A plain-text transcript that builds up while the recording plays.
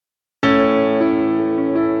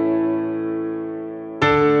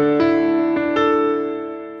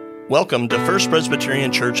Welcome to First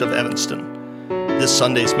Presbyterian Church of Evanston. This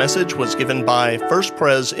Sunday's message was given by First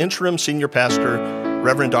Pres Interim Senior Pastor,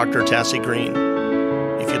 Reverend Dr. Tassie Green.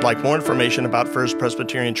 If you'd like more information about First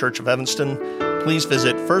Presbyterian Church of Evanston, please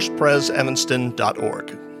visit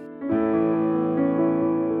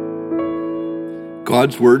firstpresevanston.org.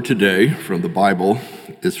 God's word today from the Bible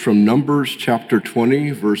is from Numbers chapter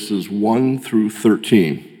 20, verses 1 through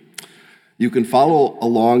 13. You can follow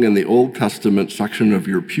along in the Old Testament section of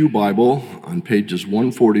your Pew Bible on pages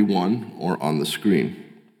 141 or on the screen.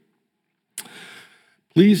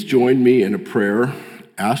 Please join me in a prayer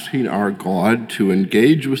asking our God to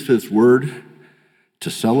engage with His word, to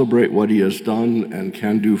celebrate what He has done and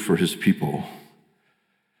can do for His people.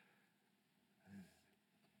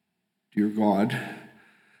 Dear God,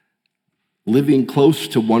 living close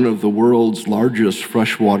to one of the world's largest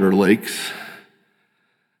freshwater lakes,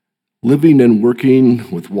 living and working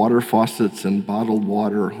with water faucets and bottled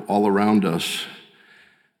water all around us,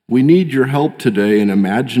 we need your help today in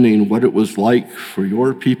imagining what it was like for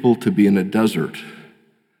your people to be in a desert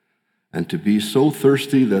and to be so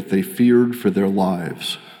thirsty that they feared for their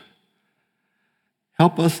lives.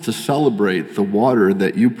 Help us to celebrate the water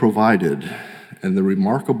that you provided and the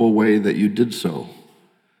remarkable way that you did so.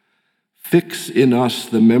 Fix in us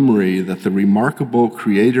the memory that the remarkable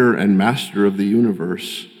Creator and Master of the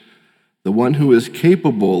universe, the one who is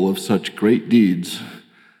capable of such great deeds,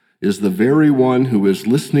 is the very one who is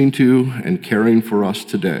listening to and caring for us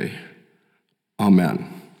today.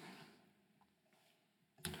 Amen.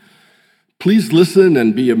 Please listen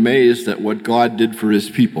and be amazed at what God did for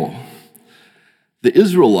His people. The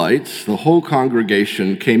Israelites, the whole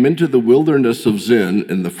congregation, came into the wilderness of Zin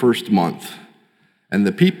in the first month, and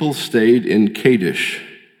the people stayed in Kadesh.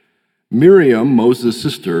 Miriam, Moses'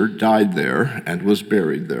 sister, died there and was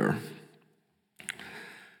buried there.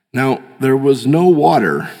 Now, there was no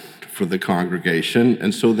water for the congregation,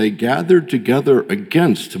 and so they gathered together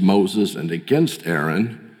against Moses and against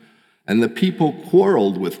Aaron, and the people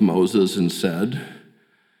quarreled with Moses and said,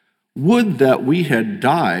 "Would that we had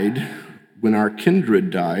died when our kindred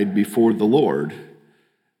died before the Lord.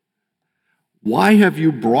 Why have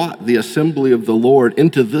you brought the assembly of the Lord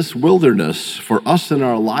into this wilderness for us and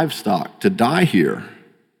our livestock to die here?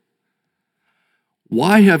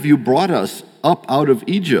 Why have you brought us up out of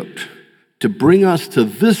Egypt to bring us to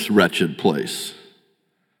this wretched place?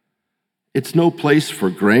 It's no place for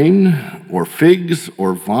grain or figs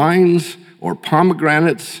or vines or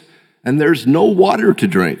pomegranates, and there's no water to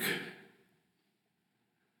drink."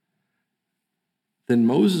 Then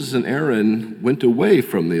Moses and Aaron went away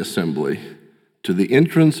from the assembly to the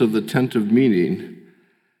entrance of the tent of meeting.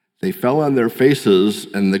 They fell on their faces,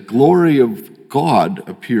 and the glory of God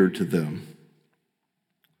appeared to them.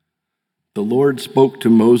 The Lord spoke to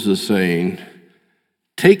Moses, saying,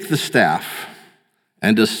 "Take the staff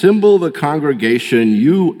and assemble the congregation,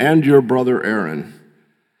 you and your brother Aaron,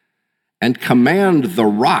 and command the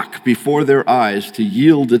rock before their eyes to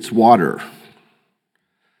yield its water.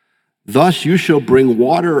 Thus you shall bring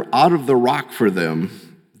water out of the rock for them.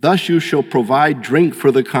 Thus you shall provide drink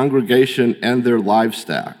for the congregation and their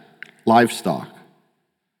livestock."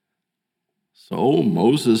 So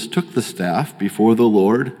Moses took the staff before the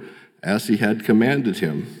Lord as he had commanded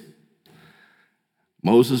him.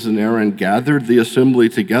 Moses and Aaron gathered the assembly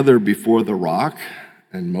together before the rock,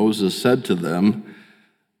 and Moses said to them,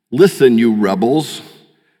 "Listen, you rebels,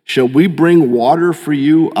 shall we bring water for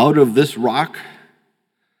you out of this rock?"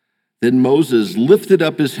 Then Moses lifted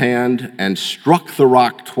up his hand and struck the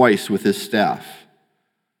rock twice with his staff,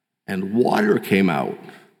 and water came out,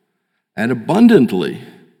 and abundantly,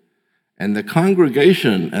 and the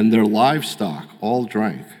congregation and their livestock all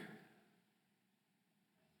drank.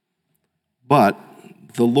 But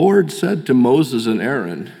the Lord said to Moses and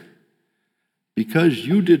Aaron, "Because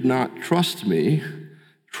you did not trust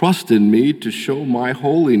in me to show my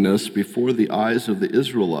holiness before the eyes of the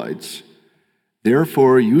Israelites,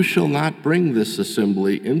 therefore you shall not bring this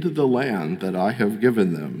assembly into the land that I have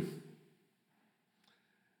given them.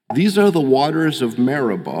 These are the waters of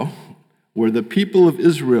Meribah, where the people of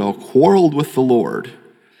Israel quarreled with the Lord,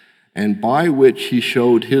 and by which He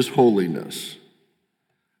showed His holiness.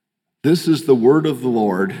 This is the word of the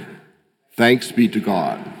Lord. Thanks be to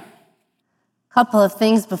God." Couple of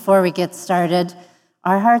things before we get started.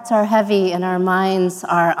 Our hearts are heavy and our minds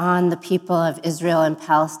are on the people of Israel and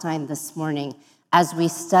Palestine this morning as we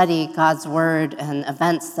study God's word and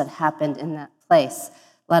events that happened in that place.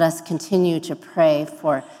 Let us continue to pray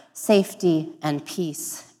for safety and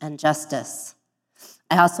peace and justice.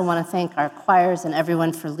 I also want to thank our choirs and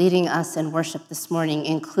everyone for leading us in worship this morning,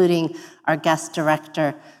 including our guest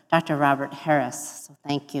director, Dr. Robert Harris. So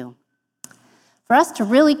thank you. For us to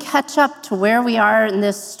really catch up to where we are in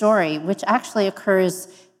this story, which actually occurs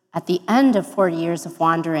at the end of 40 years of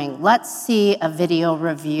wandering, let's see a video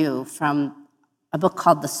review from a book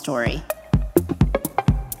called The Story.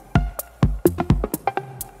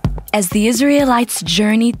 As the Israelites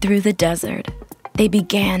journeyed through the desert, they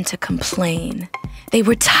began to complain. They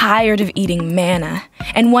were tired of eating manna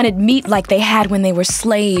and wanted meat like they had when they were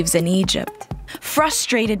slaves in Egypt.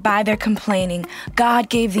 Frustrated by their complaining, God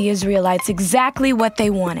gave the Israelites exactly what they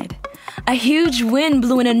wanted. A huge wind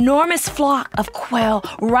blew an enormous flock of quail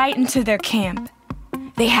right into their camp.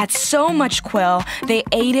 They had so much quail, they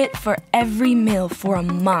ate it for every meal for a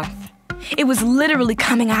month. It was literally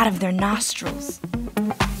coming out of their nostrils.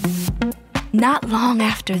 Not long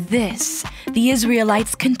after this, the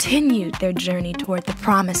Israelites continued their journey toward the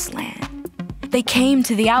Promised Land. They came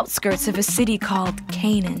to the outskirts of a city called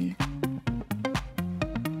Canaan.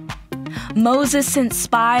 Moses sent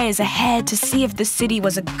spies ahead to see if the city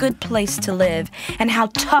was a good place to live and how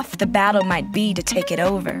tough the battle might be to take it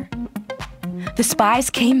over. The spies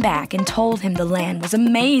came back and told him the land was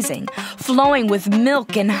amazing, flowing with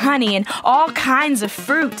milk and honey and all kinds of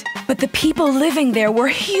fruit. But the people living there were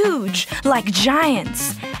huge, like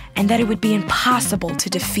giants, and that it would be impossible to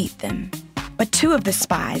defeat them. But two of the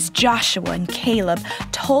spies, Joshua and Caleb,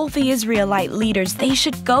 told the Israelite leaders they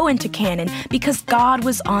should go into Canaan because God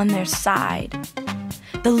was on their side.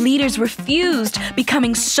 The leaders refused,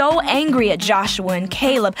 becoming so angry at Joshua and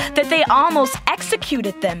Caleb that they almost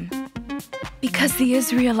executed them. Because the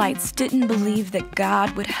Israelites didn't believe that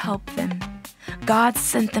God would help them, God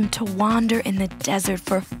sent them to wander in the desert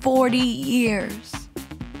for 40 years.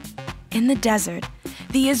 In the desert,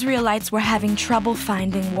 the Israelites were having trouble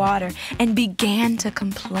finding water and began to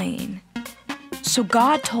complain. So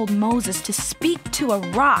God told Moses to speak to a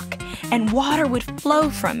rock and water would flow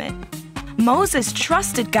from it. Moses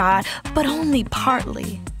trusted God, but only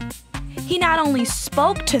partly. He not only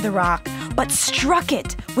spoke to the rock, but struck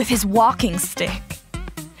it with his walking stick.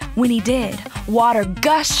 When he did, water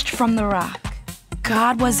gushed from the rock.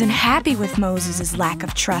 God wasn't happy with Moses' lack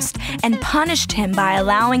of trust and punished him by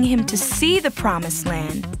allowing him to see the Promised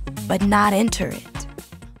Land, but not enter it.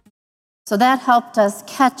 So that helped us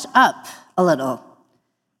catch up a little.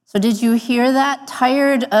 So did you hear that?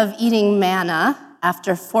 Tired of eating manna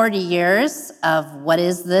after 40 years of what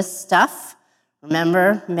is this stuff?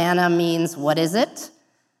 Remember, manna means what is it?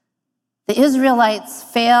 The Israelites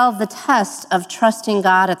failed the test of trusting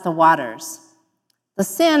God at the waters. The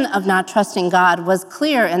sin of not trusting God was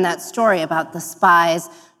clear in that story about the spies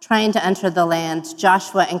trying to enter the land,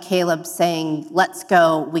 Joshua and Caleb saying, "Let's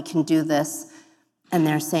go, we can do this," and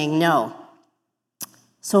they're saying no.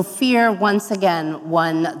 So fear once again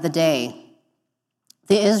won the day.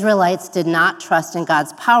 The Israelites did not trust in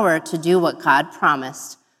God's power to do what God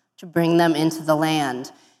promised, to bring them into the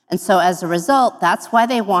land. And so as a result, that's why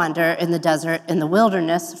they wander in the desert, in the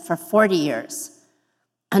wilderness for 40 years,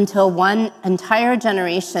 until one entire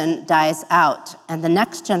generation dies out and the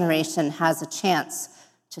next generation has a chance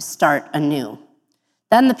to start anew.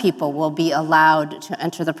 Then the people will be allowed to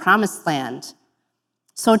enter the Promised Land.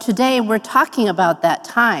 So today we're talking about that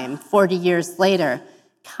time, 40 years later,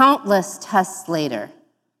 countless tests later.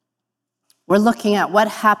 We're looking at what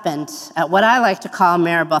happened at what I like to call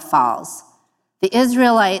Meribah Falls. The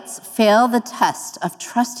Israelites fail the test of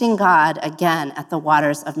trusting God again at the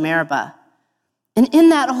waters of Meribah. And in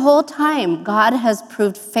that whole time, God has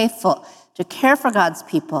proved faithful to care for God's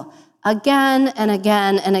people again and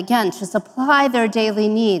again and again, to supply their daily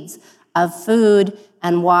needs of food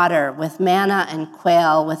and water, with manna and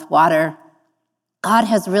quail, with water. God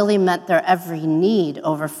has really met their every need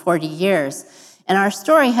over 40 years. And our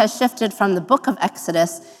story has shifted from the book of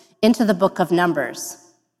Exodus into the book of Numbers.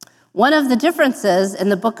 One of the differences in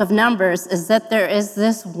the book of Numbers is that there is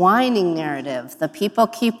this whining narrative. The people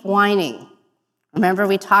keep whining. Remember,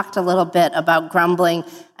 we talked a little bit about grumbling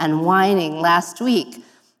and whining last week.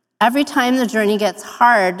 Every time the journey gets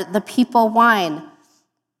hard, the people whine.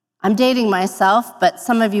 I'm dating myself, but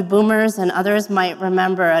some of you boomers and others might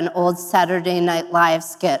remember an old Saturday Night Live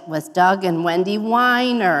skit with Doug and Wendy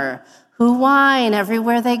Whiner, who whine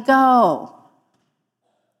everywhere they go.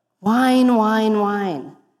 Whine, whine,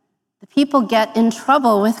 whine. The people get in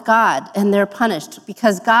trouble with God and they're punished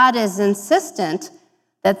because God is insistent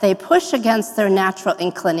that they push against their natural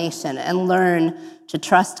inclination and learn to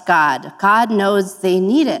trust God. God knows they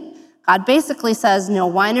need it. God basically says, no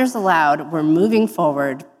whiners allowed, we're moving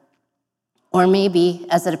forward. Or maybe,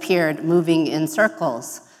 as it appeared, moving in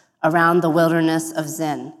circles around the wilderness of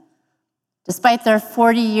Zin. Despite their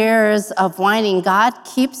 40 years of whining, God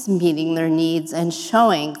keeps meeting their needs and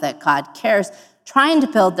showing that God cares, trying to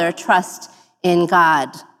build their trust in God.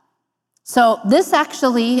 So this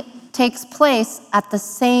actually takes place at the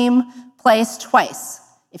same place twice.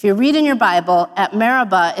 If you read in your Bible, at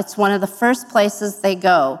Meribah, it's one of the first places they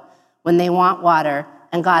go when they want water,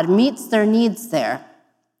 and God meets their needs there.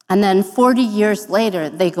 And then 40 years later,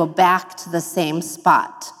 they go back to the same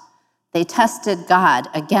spot. They tested God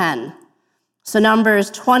again. So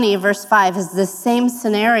Numbers 20, verse 5 is the same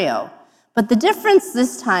scenario. But the difference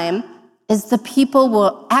this time is the people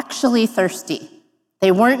were actually thirsty.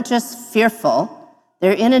 They weren't just fearful.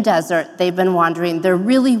 They're in a desert. They've been wandering. There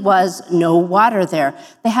really was no water there.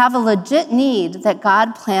 They have a legit need that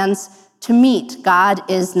God plans to meet. God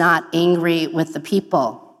is not angry with the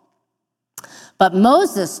people. But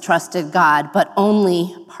Moses trusted God, but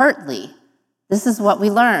only partly. This is what we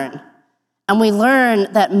learn. And we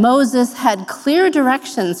learn that Moses had clear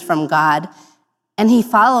directions from God, and he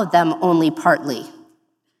followed them only partly.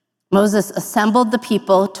 Moses assembled the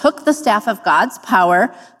people, took the staff of God's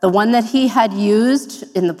power, the one that he had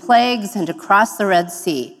used in the plagues and to cross the Red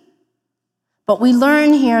Sea. But we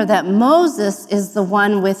learn here that Moses is the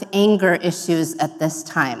one with anger issues at this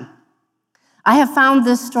time. I have found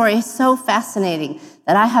this story so fascinating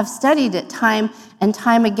that I have studied it time and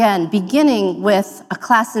time again, beginning with a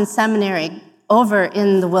class in seminary over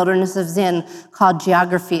in the wilderness of Zin called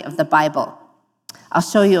Geography of the Bible. I'll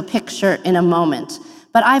show you a picture in a moment.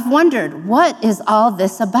 But I've wondered, what is all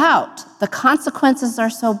this about? The consequences are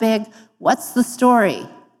so big. What's the story?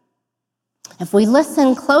 If we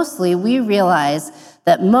listen closely, we realize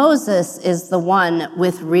that Moses is the one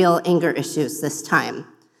with real anger issues this time.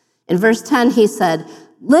 In verse 10, he said,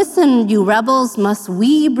 "Listen, you rebels, must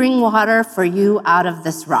we bring water for you out of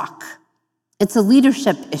this rock?" It's a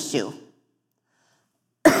leadership issue.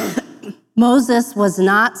 Moses was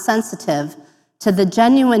not sensitive to the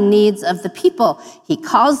genuine needs of the people. He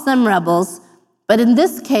calls them rebels, but in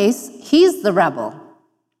this case, he's the rebel.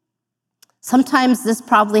 Sometimes this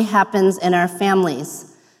probably happens in our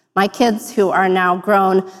families. My kids, who are now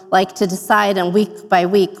grown, like to decide on week by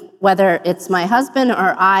week whether it's my husband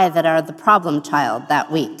or I that are the problem child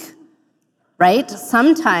that week, right?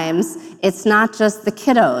 Sometimes it's not just the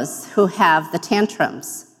kiddos who have the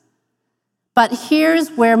tantrums. But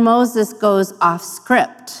here's where Moses goes off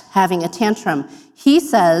script, having a tantrum. He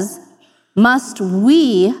says, must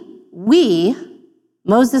we,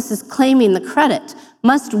 Moses is claiming the credit,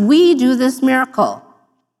 must we do this miracle?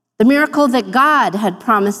 The miracle that God had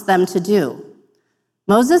promised them to do.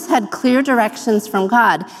 Moses had clear directions from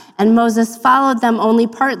God, and Moses followed them only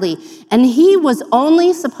partly, and he was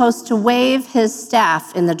only supposed to wave his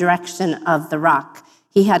staff in the direction of the rock.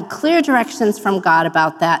 He had clear directions from God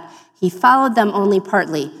about that. He followed them only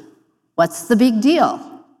partly. What's the big deal?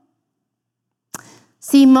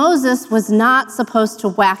 See, Moses was not supposed to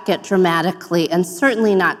whack it dramatically, and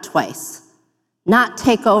certainly not twice. Not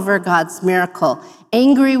take over God's miracle,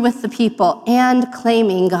 angry with the people and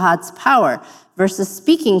claiming God's power versus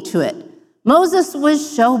speaking to it. Moses was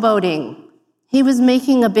showboating. He was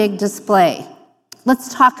making a big display.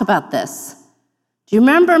 Let's talk about this. Do you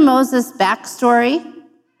remember Moses' backstory?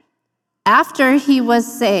 After he was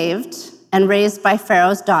saved and raised by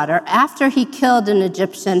Pharaoh's daughter, after he killed an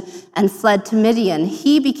Egyptian and fled to Midian,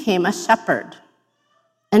 he became a shepherd.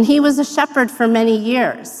 And he was a shepherd for many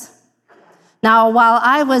years. Now, while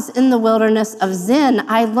I was in the wilderness of Zin,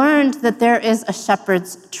 I learned that there is a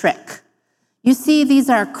shepherd's trick. You see, these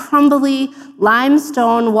are crumbly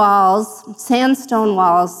limestone walls, sandstone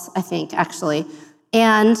walls, I think, actually,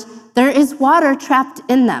 and there is water trapped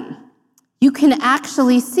in them. You can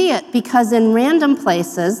actually see it because in random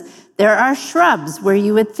places, there are shrubs where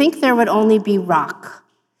you would think there would only be rock.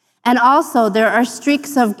 And also, there are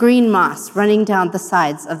streaks of green moss running down the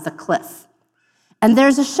sides of the cliff. And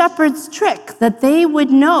there's a shepherd's trick that they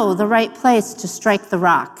would know the right place to strike the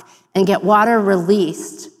rock and get water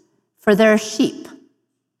released for their sheep.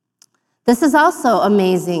 This is also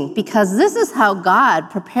amazing because this is how God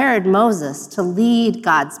prepared Moses to lead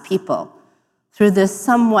God's people through this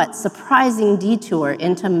somewhat surprising detour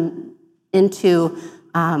into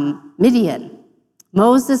Midian.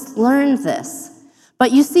 Moses learned this.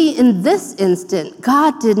 But you see, in this instant,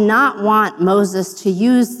 God did not want Moses to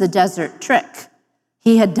use the desert trick.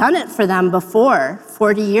 He had done it for them before,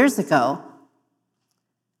 40 years ago.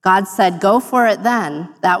 God said, go for it then.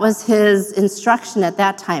 That was his instruction at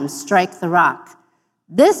that time, strike the rock.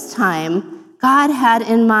 This time, God had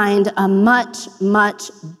in mind a much, much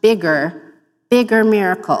bigger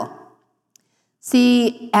miracle.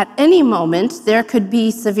 See, at any moment, there could be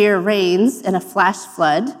severe rains and a flash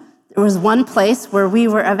flood. There was one place where we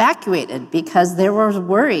were evacuated because they were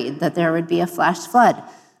worried that there would be a flash flood.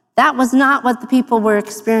 That was not what the people were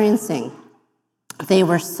experiencing. They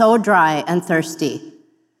were so dry and thirsty.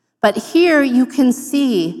 But here you can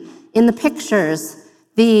see in the pictures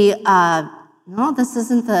no, this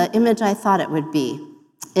isn't the image I thought it would be.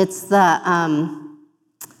 It's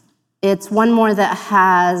it's one more that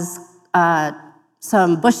has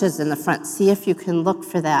some bushes in the front. See if you can look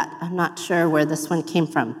for that. I'm not sure where this one came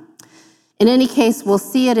from. In any case, we'll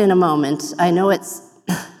see it in a moment. I know it's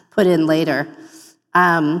put in later.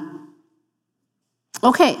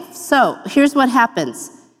 Okay, so here's what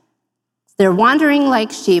happens. They're wandering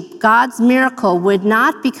like sheep. God's miracle would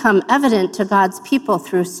not become evident to God's people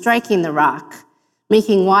through striking the rock,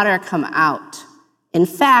 making water come out. In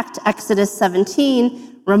fact, Exodus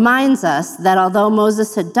 17 reminds us that although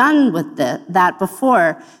Moses had done with that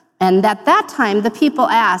before, and at that time the people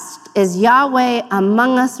asked, "Is Yahweh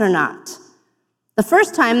among us or not?" The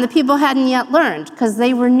first time the people hadn't yet learned because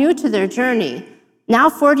they were new to their journey. Now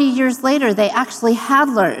 40 years later, they actually had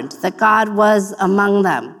learned that God was among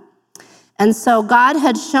them. And so God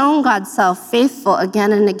had shown God's self faithful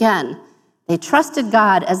again and again. They trusted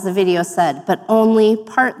God, as the video said, but only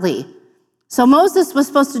partly. So Moses was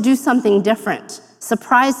supposed to do something different,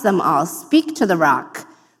 surprise them all, speak to the rock,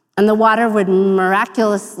 and the water would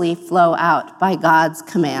miraculously flow out by God's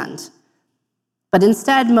command. But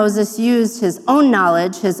instead, Moses used his own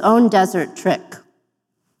knowledge, his own desert trick.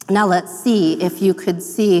 Now let's see if you could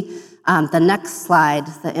see the next slide,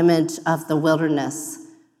 the image of the wilderness.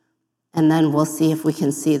 And then we'll see if we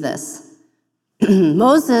can see this.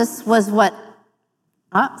 Moses was what,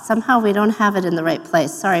 somehow we don't have it in the right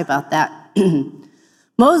place. Sorry about that.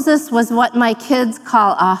 Moses was what my kids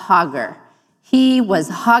call a hogger. He was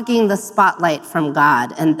hogging the spotlight from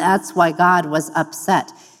God, and that's why God was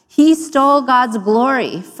upset. He stole God's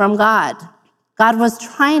glory from God. God was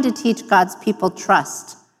trying to teach God's people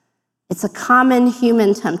trust. It's a common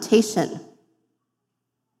human temptation.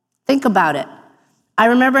 Think about it. I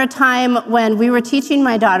remember a time when we were teaching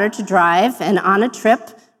my daughter to drive, and on a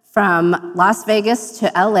trip from Las Vegas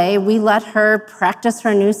to LA, we let her practice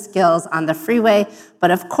her new skills on the freeway.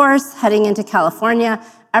 But of course, heading into California,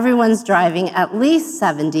 everyone's driving at least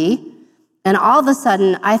 70. And all of a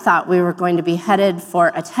sudden, I thought we were going to be headed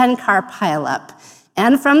for a 10-car pileup.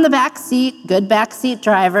 And from the back seat, good backseat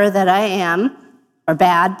driver that I am, or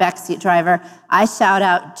bad backseat driver, I shout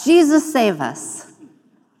out, "Jesus, save us."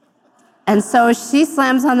 And so she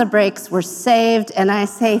slams on the brakes, we're saved, and I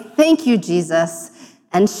say, "Thank you, Jesus."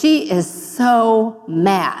 And she is so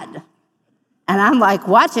mad. And I'm like,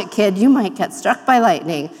 "Watch it, kid, you might get struck by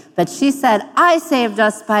lightning." But she said, "I saved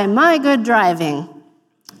us by my good driving."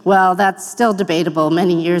 Well, that's still debatable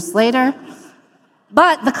many years later.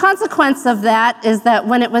 But the consequence of that is that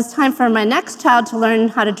when it was time for my next child to learn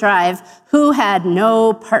how to drive, who had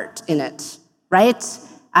no part in it, right?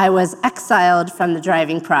 I was exiled from the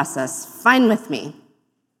driving process. Fine with me.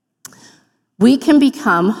 We can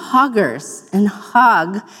become hoggers and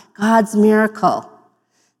hog God's miracle.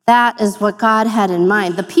 That is what God had in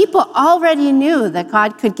mind. The people already knew that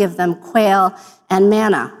God could give them quail and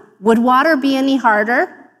manna. Would water be any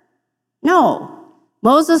harder? No.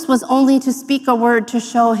 Moses was only to speak a word to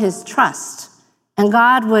show his trust, and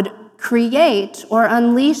God would create or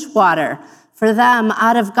unleash water for them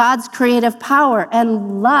out of God's creative power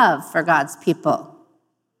and love for God's people.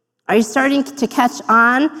 Are you starting to catch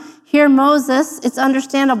on? Here, Moses, it's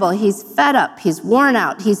understandable. He's fed up. He's worn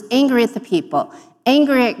out. He's angry at the people,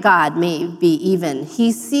 angry at God, maybe even.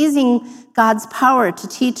 He's seizing God's power to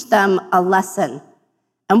teach them a lesson.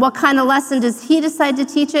 And what kind of lesson does he decide to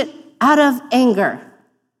teach it? Out of anger.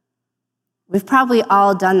 We've probably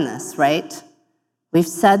all done this, right? We've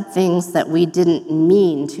said things that we didn't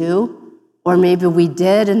mean to, or maybe we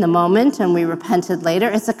did in the moment and we repented later.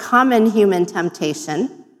 It's a common human temptation.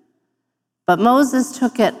 But Moses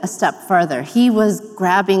took it a step further. He was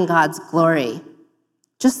grabbing God's glory.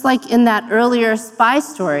 Just like in that earlier spy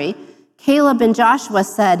story, Caleb and Joshua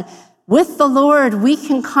said, "With the Lord, we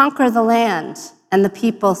can conquer the land." And the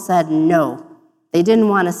people said no. They didn't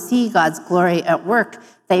want to see God's glory at work.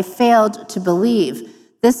 They failed to believe.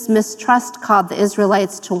 This mistrust caused the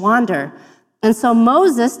Israelites to wander. And so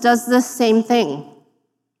Moses does this same thing.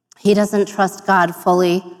 He doesn't trust God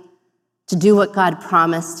fully to do what God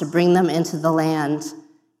promised, to bring them into the land.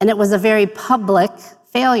 And it was a very public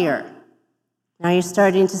failure. Now you're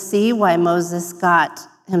starting to see why Moses got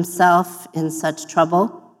himself in such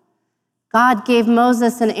trouble. God gave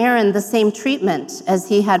Moses and Aaron the same treatment as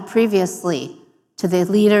he had previously to the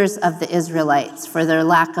leaders of the Israelites for their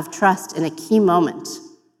lack of trust in a key moment.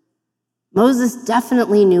 Moses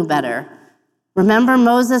definitely knew better. Remember,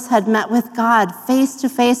 Moses had met with God face to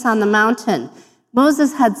face on the mountain.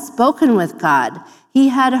 Moses had spoken with God. He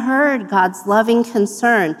had heard God's loving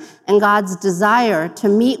concern and God's desire to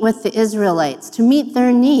meet with the Israelites, to meet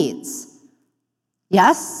their needs.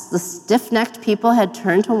 Yes, the stiff-necked people had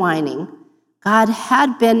turned to whining. God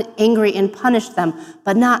had been angry and punished them,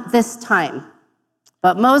 but not this time.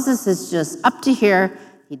 But Moses is just up to here.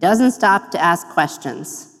 He doesn't stop to ask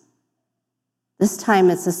questions. This time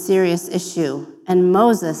it's a serious issue, and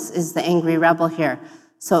Moses is the angry rebel here.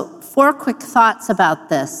 So 4 quick thoughts about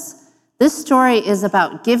this. This story is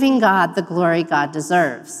about giving God the glory God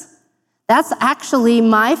deserves. That's actually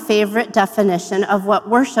my favorite definition of what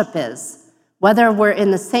worship is. Whether we're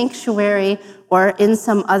in the sanctuary or in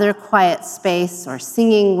some other quiet space or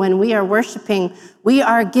singing, when we are worshiping, we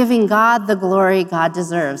are giving God the glory God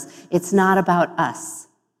deserves. It's not about us.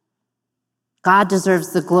 God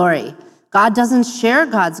deserves the glory. God doesn't share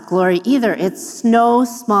God's glory either. It's no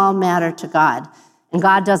small matter to God. And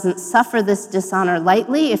God doesn't suffer this dishonor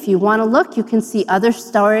lightly. If you want to look, you can see other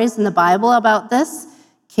stories in the Bible about this.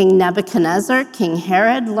 King Nebuchadnezzar, King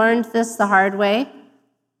Herod learned this the hard way.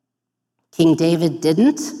 King David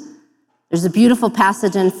didn't. There's a beautiful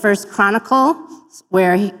passage in 1 Chronicles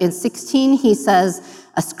where in 16 he says,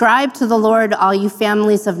 "Ascribe to the Lord, all you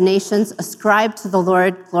families of nations. Ascribe to the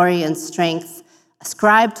Lord glory and strength.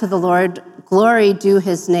 Ascribe to the Lord glory due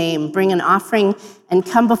his name. Bring an offering and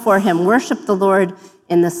come before him. Worship the Lord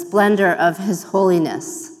in the splendor of his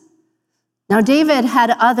holiness." Now, David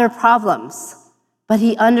had other problems, but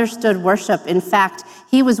he understood worship. In fact,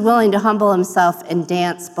 he was willing to humble himself and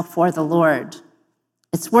dance before the Lord.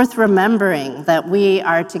 It's worth remembering that we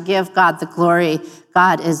are to give God the glory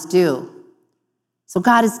God is due. So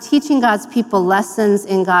God is teaching God's people lessons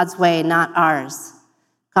in God's way, not ours.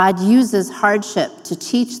 God uses hardship to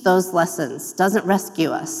teach those lessons, doesn't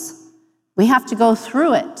rescue us. We have to go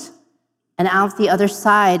through it and out the other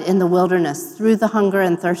side in the wilderness, through the hunger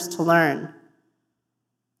and thirst to learn.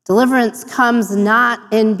 Deliverance comes not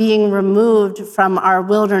in being removed from our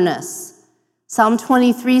wilderness. Psalm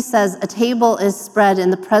 23 says, "A table is spread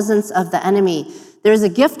in the presence of the enemy." There's a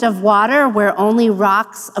gift of water where only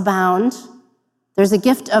rocks abound. There's a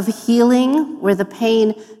gift of healing where the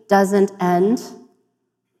pain doesn't end.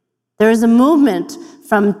 There is a movement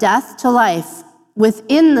from death to life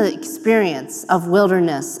within the experience of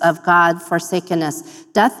wilderness, of God-forsakenness.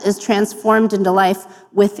 Death is transformed into life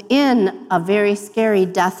within a very scary,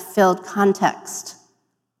 death-filled context.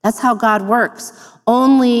 That's how God works.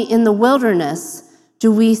 Only in the wilderness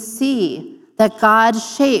do we see that God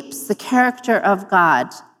shapes the character of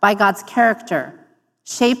God by God's character,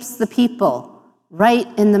 shapes the people right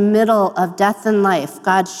in the middle of death and life.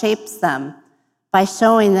 God shapes them by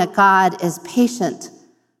showing that God is patient,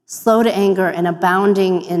 slow to anger, and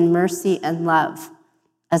abounding in mercy and love,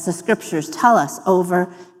 as the scriptures tell us over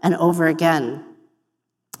and over again.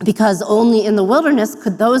 Because only in the wilderness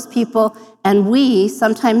could those people and we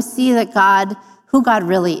sometimes see that God, who God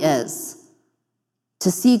really is,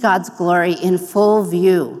 to see God's glory in full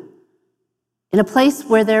view, in a place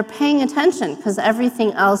where they're paying attention because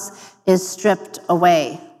everything else is stripped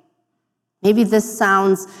away. Maybe this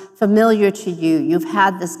sounds familiar to you. You've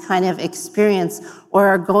had this kind of experience or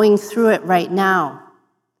are going through it right now.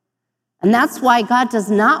 And that's why God does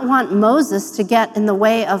not want Moses to get in the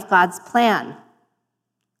way of God's plan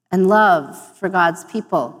and love for God's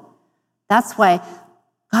people. That's why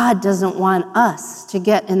God doesn't want us to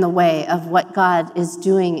get in the way of what God is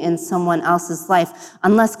doing in someone else's life,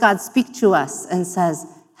 unless God speaks to us and says,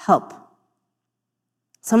 help.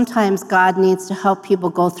 Sometimes God needs to help people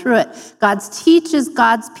go through it. God teaches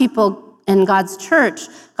God's people and God's church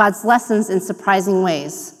God's lessons in surprising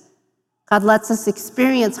ways. God lets us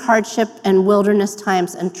experience hardship and wilderness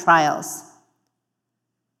times and trials.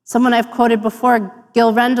 Someone I've quoted before,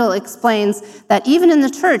 Gil Rendell, explains that even in the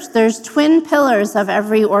church, there's twin pillars of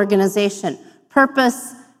every organization: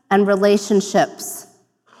 purpose and relationships.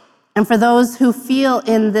 And for those who feel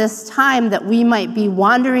in this time that we might be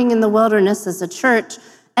wandering in the wilderness as a church,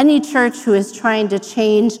 any church who is trying to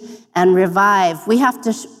change and revive, we have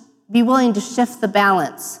to be willing to shift the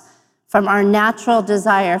balance from our natural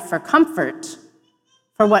desire for comfort,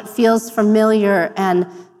 for what feels familiar and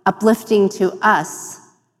uplifting to us,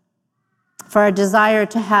 for our desire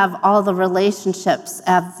to have all the relationships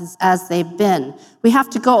as they've been. We have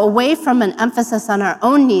to go away from an emphasis on our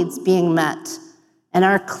own needs being met and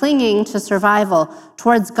our clinging to survival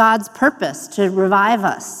towards God's purpose to revive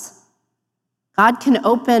us. God can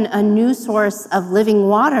open a new source of living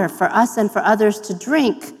water for us and for others to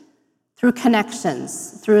drink through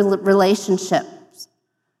connections, through relationships.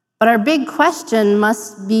 But our big question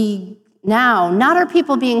must be now, not are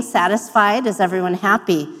people being satisfied? Is everyone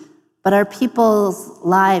happy? but our people's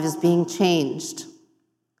lives being changed.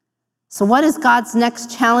 So what is God's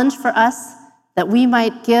next challenge for us that we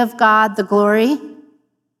might give God the glory?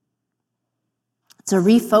 It's a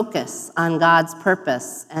refocus on God's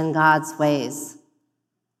purpose and God's ways.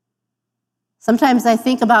 Sometimes I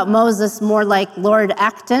think about Moses more like Lord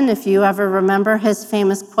Acton, if you ever remember his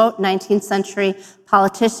famous quote, 19th century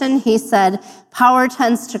politician. He said, "Power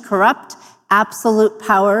tends to corrupt. Absolute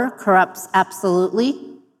power corrupts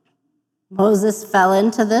absolutely." Moses fell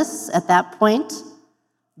into this at that point,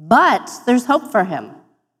 but there's hope for him.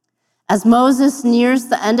 As Moses nears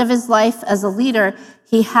the end of his life as a leader,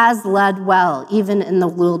 he has led well, even in the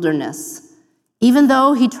wilderness. Even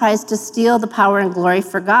though he tries to steal the power and glory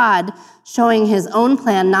for God, showing his own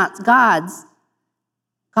plan, not God's,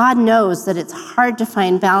 God knows that it's hard to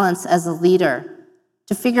find balance as a leader,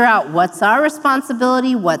 to figure out what's our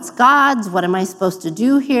responsibility, what's God's, what am I supposed to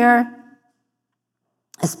do here?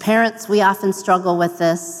 As parents, we often struggle with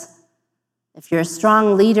this. If you're a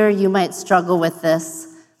strong leader, you might struggle with this.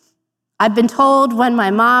 I've been told when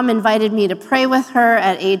my mom invited me to pray with her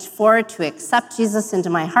at age 4 to accept Jesus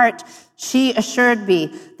into my heart, she assured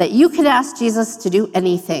me that you could ask Jesus to do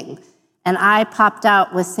anything. And I popped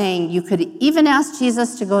out with saying, you could even ask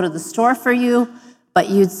Jesus to go to the store for you, but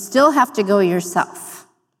you'd still have to go yourself.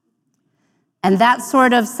 And that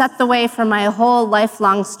sort of set the way for my whole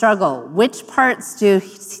lifelong struggle. Which parts do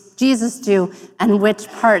Jesus do and which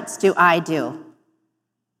parts do I do?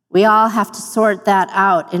 We all have to sort that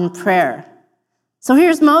out in prayer. So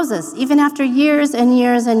here's Moses, even after years and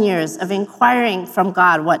years and years of inquiring from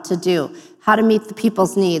God what to do, how to meet the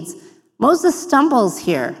people's needs, Moses stumbles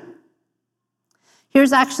here.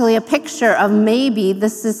 Here's actually a picture of maybe,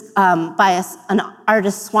 this is by an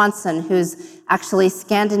artist, Swanson, who's actually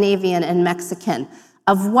Scandinavian and Mexican,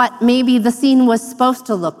 of what maybe the scene was supposed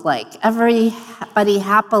to look like. Everybody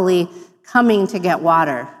happily coming to get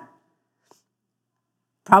water.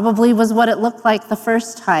 Probably was what it looked like the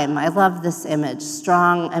first time. I love this image,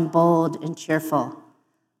 strong and bold and cheerful.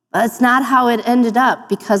 But it's not how it ended up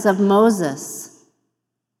because of Moses.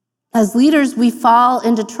 As leaders, we fall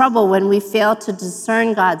into trouble when we fail to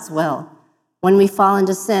discern God's will, when we fall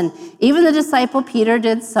into sin. Even the disciple Peter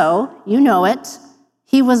did so. You know it.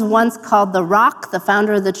 He was once called the Rock, the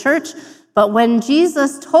founder of the church. But when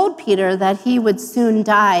Jesus told Peter that he would soon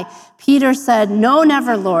die, Peter said, "No,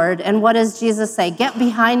 never, Lord." And what does Jesus say? "Get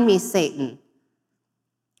behind me, Satan."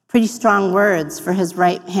 Pretty strong words for his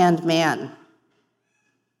right-hand man.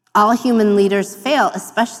 All human leaders fail,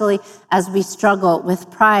 especially as we struggle with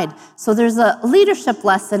pride. So there's a leadership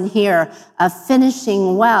lesson here of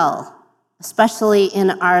finishing well, especially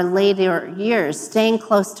in our later years, staying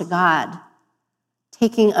close to God,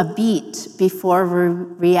 taking a beat before we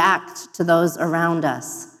react to those around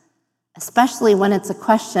us, especially when it's a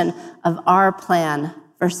question of our plan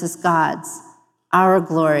versus God's, our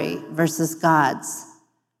glory versus God's.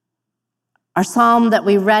 Our psalm that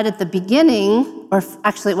we read at the beginning, or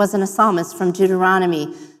actually it wasn't a psalm, it's from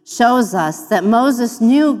Deuteronomy, shows us that Moses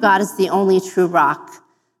knew God is the only true rock,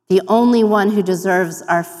 the only one who deserves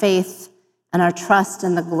our faith and our trust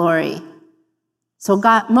in the glory. So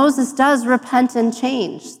Moses does repent and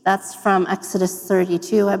change. That's from Exodus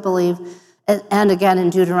 32, I believe, and again in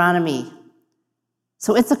Deuteronomy.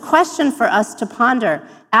 So it's a question for us to ponder.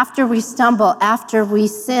 After we stumble, after we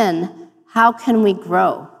sin, how can we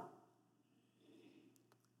grow?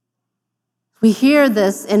 We hear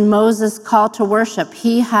this in Moses' call to worship.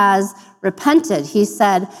 He has repented. He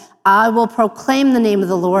said, "I will proclaim the name of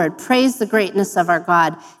the Lord, praise the greatness of our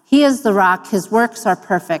God. He is the rock, his works are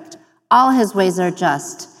perfect, all his ways are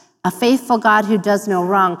just. A faithful God who does no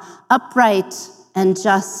wrong, upright and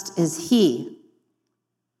just is he."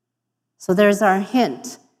 So there's our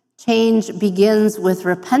hint. Change begins with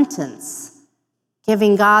repentance,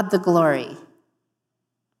 giving God the glory.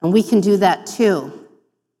 And we can do that too.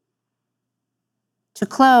 To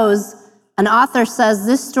close, an author says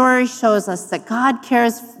this story shows us that God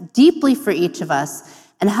cares deeply for each of us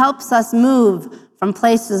and helps us move from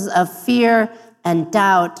places of fear and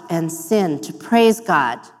doubt and sin to praise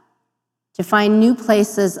God, to find new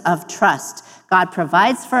places of trust. God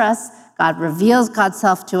provides for us, God reveals God's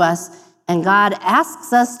self to us, and God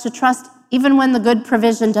asks us to trust even when the good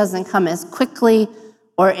provision doesn't come as quickly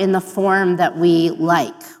or in the form that we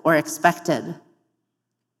like or expected.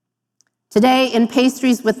 Today in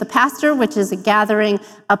Pastries with the Pastor, which is a gathering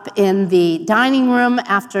up in the dining room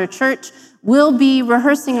after church, we'll be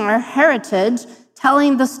rehearsing our heritage,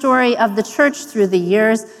 telling the story of the church through the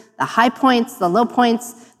years, the high points, the low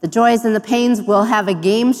points, the joys and the pains. We'll have a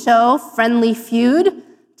game show, Friendly Feud,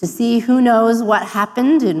 to see who knows what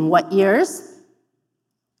happened in what years.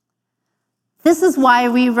 This is why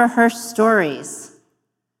we rehearse stories,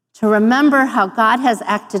 to remember how God has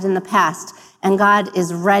acted in the past, and God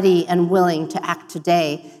is ready and willing to act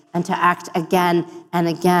today and to act again and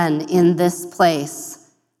again in this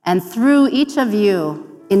place and through each of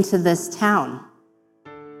you into this town.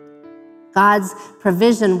 God's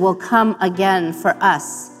provision will come again for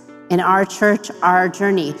us in our church, our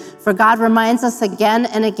journey. For God reminds us again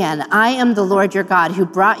and again, I am the Lord your God who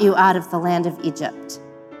brought you out of the land of Egypt.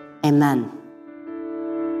 Amen.